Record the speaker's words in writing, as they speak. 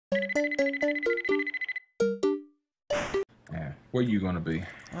Yeah. What are you gonna be?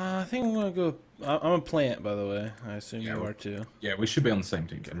 I think I'm gonna go. I'm a plant, by the way. I assume Yeah, you are too. Yeah, we should be on the same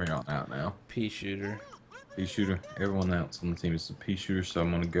team from here on out now. Peashooter. Peashooter. Everyone else on the team is a Peashooter, so I'm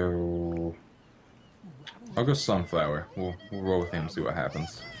gonna go. I'll go Sunflower. We'll roll with him and see what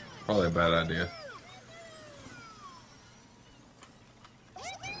happens. Probably a bad idea.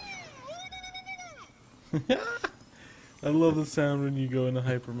 I love the sound when you go into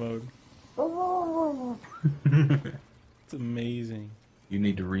hyper mode. It's amazing. You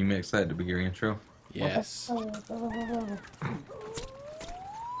need to remix that to be your intro. Yes.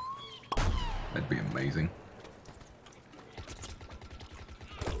 That'd be amazing.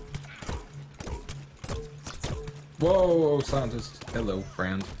 Whoa, scientist. Hello,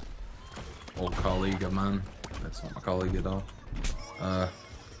 friend. Old colleague of mine. That's not my colleague at all.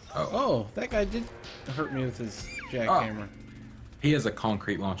 Oh, that guy did hurt me with his jackhammer. He has a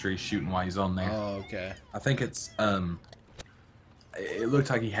concrete launcher he's shooting while he's on there. Oh, okay. I think it's, it looked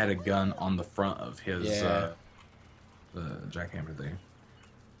like he had a gun on the front of his, the jackhammer there.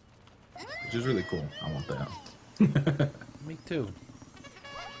 Which is really cool. I want that. Me too.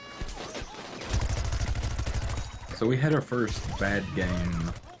 So we had our first bad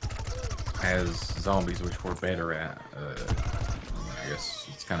game as zombies, which we're better at. I guess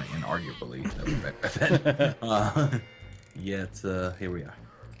it's kind of inarguably that we're better at that. Yet, here we are.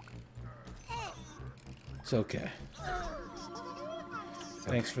 It's okay.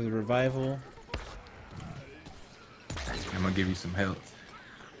 Thanks for the revival. I'm gonna give you some health.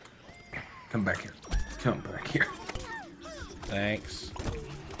 Come back here. Come back here. Thanks.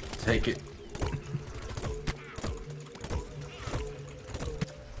 Take it.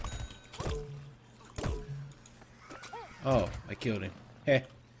 Oh, I killed him. Heh.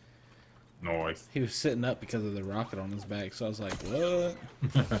 Nice. He was sitting up because of the rocket on his back, so I was like, what?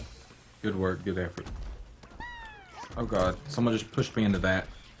 Good work, good effort. Oh god, someone just pushed me into that.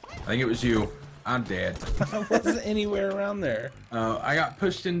 I think it was you. I'm dead. I wasn't anywhere around there. I got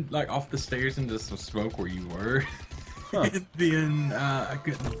pushed in, like, off the stairs into some smoke where you were. Huh. And then, I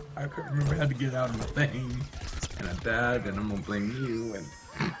couldn't remember how to get out of the thing. And I died, and I'm gonna blame you, and...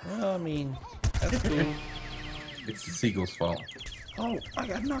 Well, I mean, that's cool. It's the seagull's fault. Oh, I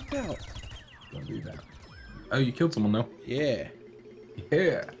got knocked out. Don't do that. Oh, you killed someone, though. Yeah.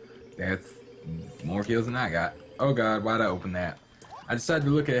 Yeah. That's more kills than I got. Oh god, why'd I open that? I decided to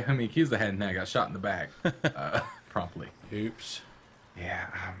look at how many kills I had, and I got shot in the back. Promptly. Oops. Yeah,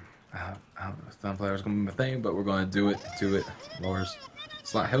 I don't know if Sunflower's gonna be my thing, but we're gonna do it to it. Lars.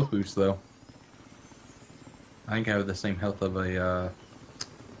 Slight health boost, though. I think I have the same health of a,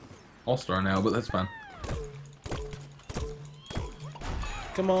 All-Star now, but that's fine.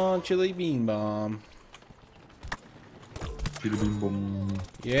 Come on, Chili Bean Bomb. Chili Bean Bomb.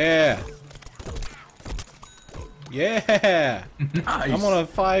 Yeah. Yeah. Nice. I'm on a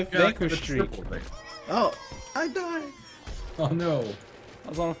 5 vanquish streak. There. Oh, I died. Oh no. I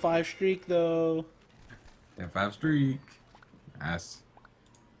was on a 5 streak though. Yeah, 5 streak. Nice.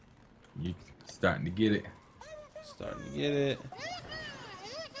 You starting to get it. Starting to get it.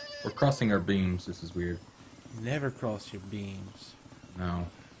 We're crossing our beams. This is weird. Never cross your beams. No.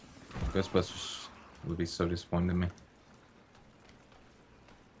 Ghostbusters would be so disappointed in me.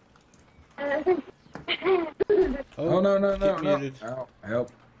 Oh no no no no! Muted. Oh,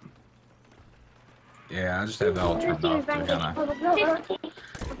 help! Yeah, I just have it all turned off.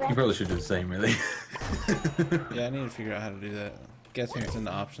 You probably should do the same, really. Yeah, I need to figure out how to do that. Guessing it's in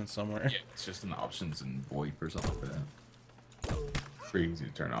the options somewhere. Yeah, it's just in the options and VoIP or something like that. Pretty easy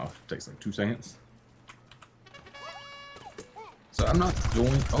to turn off. Takes like 2 seconds. So I'm not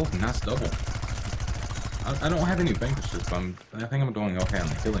doing. Oh, nice double. I don't have any vanquishes, but I think I'm doing okay on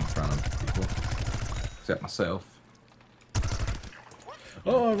the killing front of people, except myself.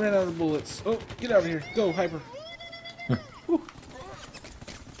 Oh, I ran out of bullets. Oh, get out of here. Go, Hyper. I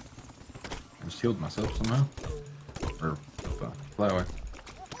just healed myself somehow. Or flower.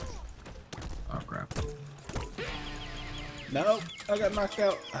 Oh crap. No, I got knocked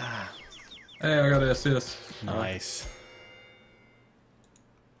out. Hey, I got an assist. Nice.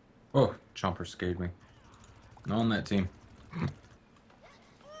 Oh, Chomper scared me. Not on that team.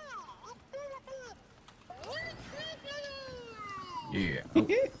 Yeah. Oh.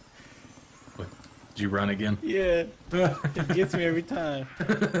 What? Did you run again? Yeah. It gets me every time.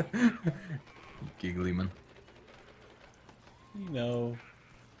 Giggly man. You know.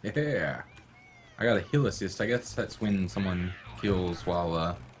 Yeah. I got a heal assist. I guess that's when someone kills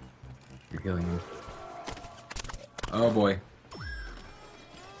while you're healing them. Oh boy.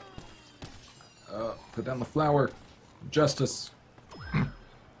 Put down the flower. Justice.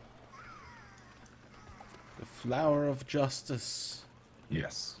 Flower of justice.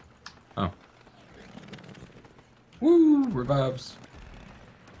 Yes. Oh. Woo! Revives.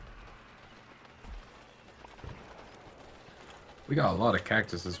 We got a lot of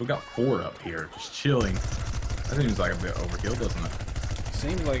cactuses. We got 4 up here, just chilling. That seems like a bit overkill, doesn't it?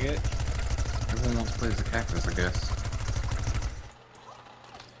 Seems like it. Everyone wants to play as a cactus, I guess.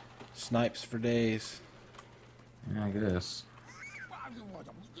 Snipes for days. Yeah, I guess.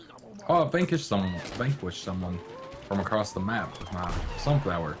 Oh, I vanquished someone from across the map with my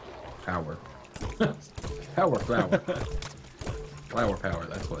sunflower power. Power flower. Flower power,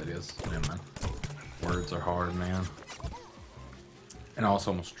 that's what it is. Man, man. Words are hard, man. And I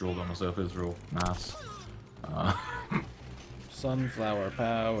also almost drooled on myself. It was real nice. Sunflower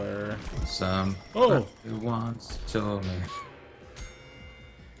power. Some who wants to me.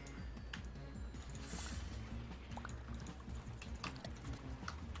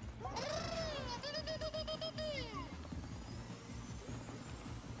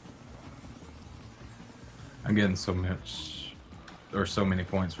 I'm getting so much, or so many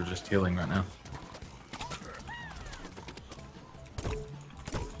points for just healing right now.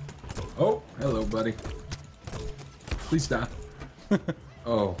 Oh, hello, buddy. Please die.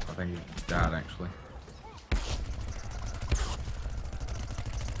 Oh, I think he died, actually.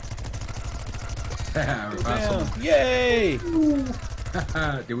 Down. Yay!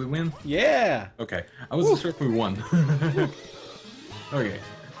 Did we win? Yeah! Okay, I wasn't sure if we won. Okay,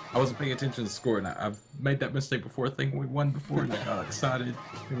 I wasn't paying attention to the score, and I've made that mistake before, thinking we won before, and I got excited,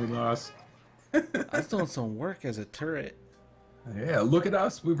 and we lost. I was doing some work as a turret. Yeah, look at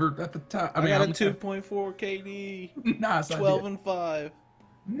us. We were at the top. I got a 2.4 KD. Nice. 12 and 5.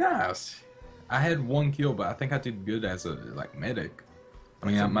 Nice. I had 1 kill, but I think I did good as a medic. I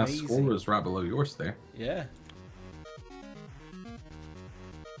mean, my score was right below yours there. Yeah.